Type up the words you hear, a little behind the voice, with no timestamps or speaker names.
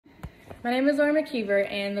My name is Laura McKeever,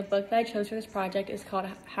 and the book that I chose for this project is called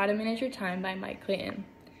How to Manage Your Time by Mike Clayton.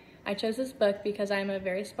 I chose this book because I'm a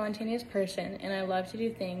very spontaneous person and I love to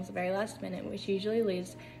do things very last minute, which usually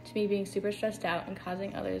leads to me being super stressed out and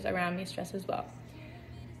causing others around me stress as well.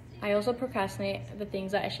 I also procrastinate the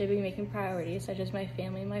things that I should be making priorities, such as my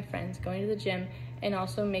family and my friends, going to the gym, and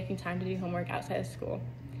also making time to do homework outside of school.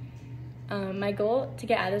 My goal to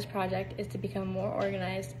get out of this project is to become more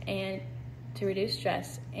organized and to reduce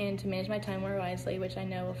stress and to manage my time more wisely, which I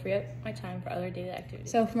know will free up my time for other daily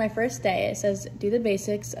activities. So for my first day, it says, do the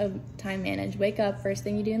basics of time manage. Wake up, first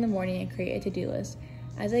thing you do in the morning, and create a to-do list.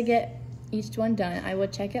 As I get each one done, I will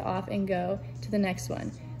check it off and go to the next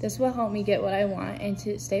one. This will help me get what I want and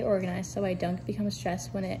to stay organized so I don't become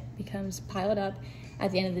stressed when it becomes piled up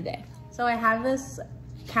at the end of the day. So I have this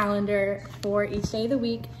calendar for each day of the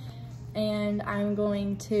week, and I'm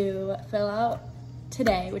going to fill out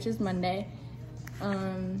today, which is Monday,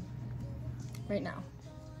 right now.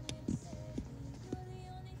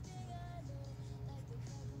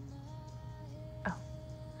 Oh.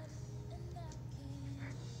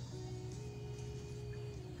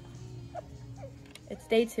 It's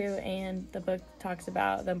day 2, and the book talks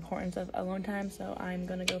about the importance of alone time, so I'm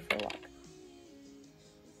gonna go for a walk.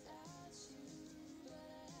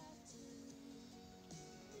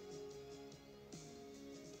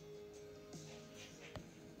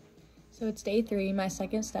 So it's day 3. My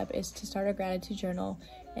second step is to start a gratitude journal,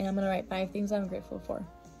 and I'm gonna write 5 things I'm grateful for.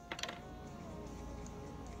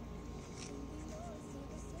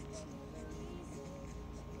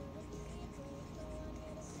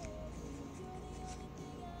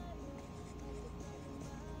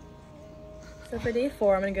 So for day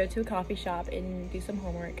 4, I'm gonna go to a coffee shop and do some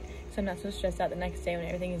homework, so I'm not so stressed out the next day when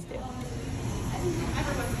everything is due.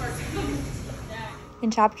 In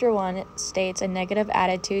chapter 1, it states a negative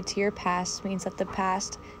attitude to your past means that the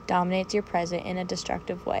past dominates your present in a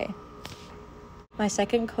destructive way. My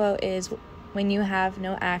second quote is, when you have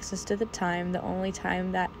no access to the time, the only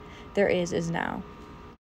time that there is now.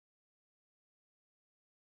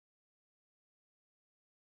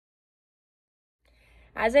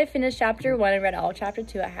 As I finished chapter 1 and read all chapter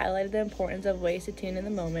 2, I highlighted the importance of ways to tune in the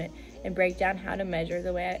moment and break down how to measure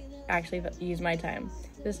the way I actually use my time.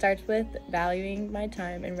 This starts with valuing my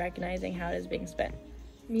time and recognizing how it is being spent.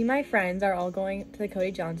 Me and my friends are all going to the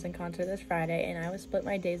Cody Johnson concert this Friday, and I will split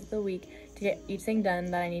my days of the week to get each thing done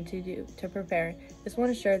that I need to do to prepare. This will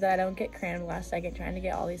ensure that I don't get crammed last second trying to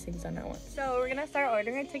get all these things done at once. So we're gonna start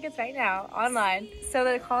ordering our tickets right now online. So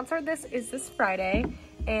the concert is this Friday,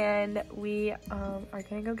 and we are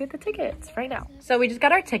gonna go get the tickets right now. So we just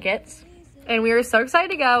got our tickets, and we are so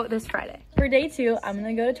excited to go this Friday. For day 2, I'm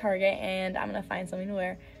gonna go to Target and I'm gonna find something to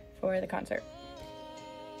wear for the concert.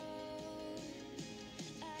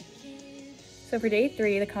 So for day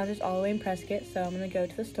 3, the concert's all the way in Prescott, so I'm gonna go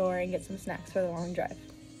to the store and get some snacks for the long drive.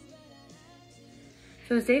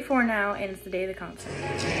 So it's day 4 now, and it's the day of the concert.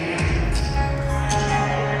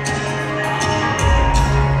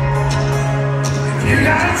 You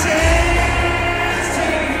got a chance,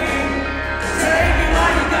 take it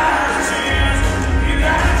while you got a chance. You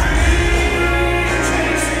got a dream,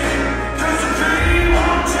 chase it, 'cause a dream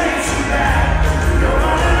won't chase you back. You're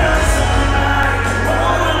gonna love somebody,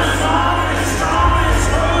 holding as long and strong as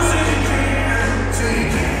close as you can, till you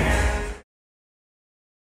can.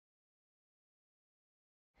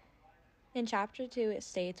 In chapter 2, it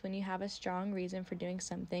states, when you have a strong reason for doing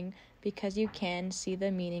something because you can see the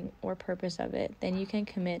meaning or purpose of it, then you can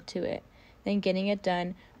commit to it. Then getting it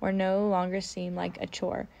done will no longer seem like a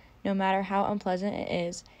chore, no matter how unpleasant it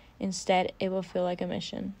is. Instead, it will feel like a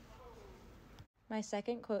mission. My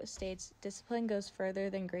second quote states, discipline goes further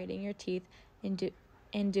than grating your teeth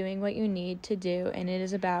in doing what you need to do, and it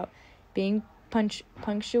is about being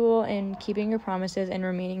punctual and keeping your promises and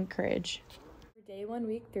remaining courage. For day 1,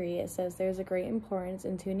 week 3, it says there's a great importance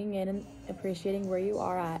in tuning in and appreciating where you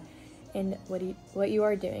are at and what you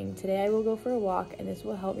are doing. Today I will go for a walk, and this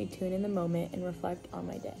will help me tune in the moment and reflect on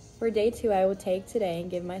my day. For day 2, I will take today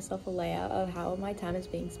and give myself a layout of how my time is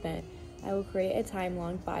being spent. I will create a time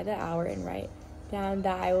log by the hour and write down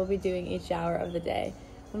that I will be doing each hour of the day.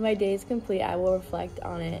 When my day is complete, I will reflect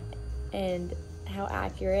on it and how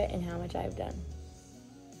accurate and how much I have done.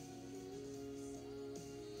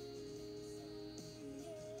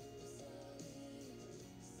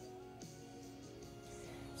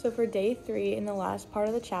 So for day 3, in the last part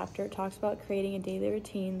of the chapter, it talks about creating a daily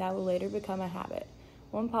routine that will later become a habit.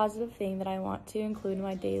 One positive thing that I want to include in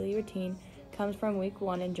my daily routine comes from week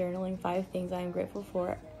 1 and journaling 5 things I am grateful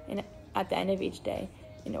for at the end of each day.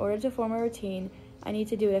 In order to form a routine, I need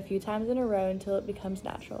to do it a few times in a row until it becomes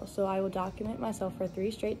natural, so I will document myself for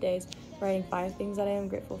 3 straight days, writing 5 things that I am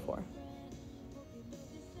grateful for.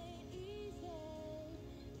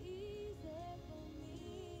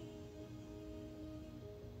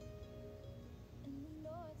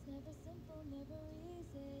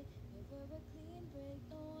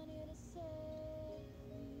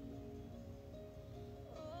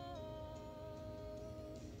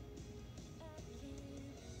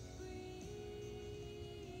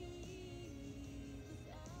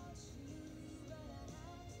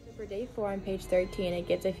 For day 4 on page 13, it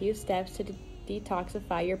gives a few steps to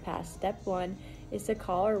detoxify your past. Step 1 is to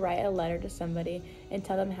call or write a letter to somebody and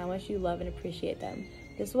tell them how much you love and appreciate them.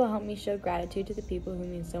 This will help me show gratitude to the people who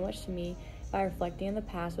mean so much to me by reflecting on the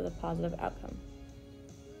past with a positive outcome.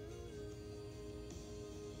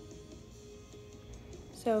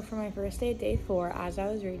 So for my first day, day 4, as I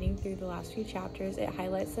was reading through the last few chapters, it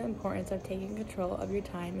highlights the importance of taking control of your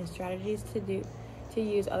time and strategies to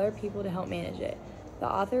use other people to help manage it.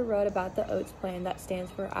 The author wrote about the OATS plan that stands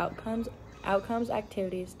for outcomes,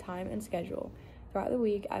 activities, time, and schedule. Throughout the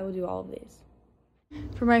week, I will do all of these.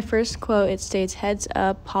 For my first quote, it states, "Heads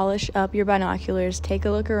up, polish up your binoculars, take a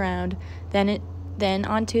look around, then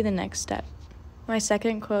on to the next step." My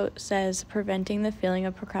second quote says, "Preventing the feeling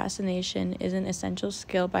of procrastination is an essential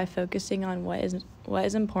skill. By focusing on what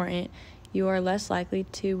is important, you are less likely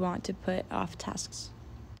to want to put off tasks."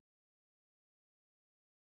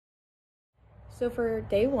 So for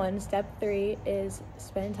day 1, step 3 is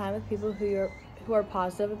spend time with people who are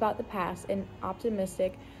positive about the past and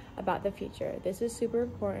optimistic about the future. This is super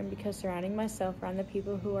important because surrounding myself around the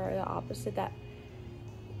people who are the opposite, that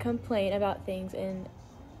complain about things and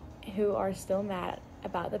who are still mad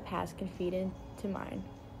about the past, can feed into mine.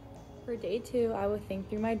 For day 2, I will think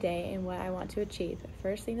through my day and what I want to achieve.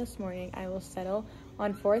 First thing this morning, I will settle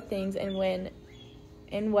on 4 things and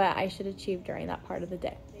what I should achieve during that part of the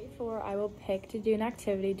day. Day 4, I will pick to do an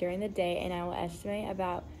activity during the day, and I will estimate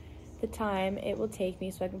about the time it will take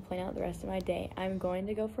me so I can plan out the rest of my day. I'm going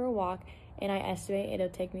to go for a walk, and I estimate it'll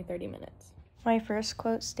take me 30 minutes. My first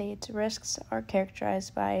quote states, "Risks are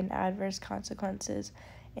characterized by an adverse consequences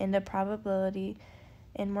and a probability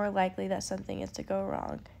and more likely that something is to go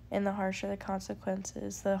wrong. And the harsher the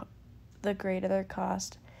consequences, the greater the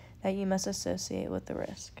cost that you must associate with the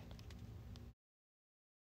risk."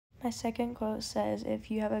 My second quote says,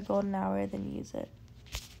 "If you have a golden hour, then use it."